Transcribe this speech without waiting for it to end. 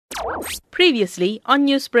Previously on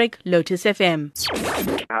Newsbreak, Lotus FM.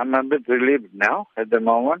 I'm a bit relieved now at the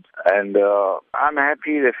moment, and I'm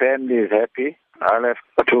happy, the family is happy. I'll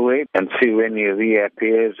have to wait and see when he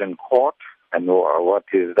reappears in court and what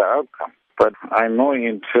is the outcome. But I'm more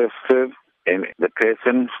interested in the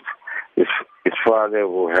person, his father,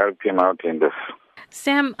 who helped him out in this.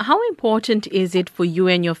 Sam, how important is it for you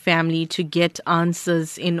and your family to get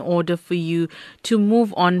answers in order for you to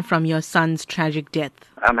move on from your son's tragic death?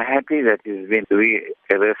 I'm happy that he's been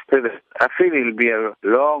re-arrested. I feel it'll be a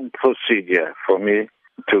long procedure for me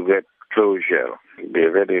to get closure. It'll be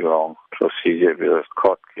a very long procedure because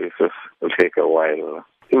court cases will take a while.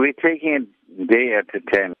 We're taking it day at a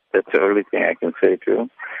time. That's the only thing I can say to you,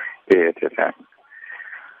 day at a time.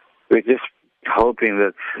 We're just hoping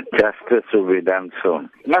that justice will be done soon.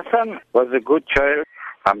 My son was a good child.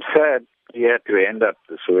 I'm sad he had to end up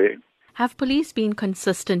this way. Have police been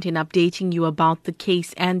consistent in updating you about the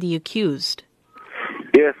case and the accused?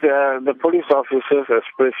 Yes, the police officers,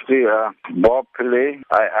 especially Bob Pillay,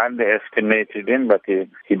 I underestimated him, but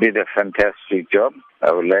he did a fantastic job.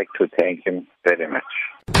 I would like to thank him very much.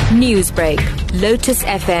 Newsbreak, Lotus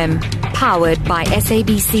FM, powered by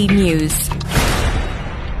SABC News.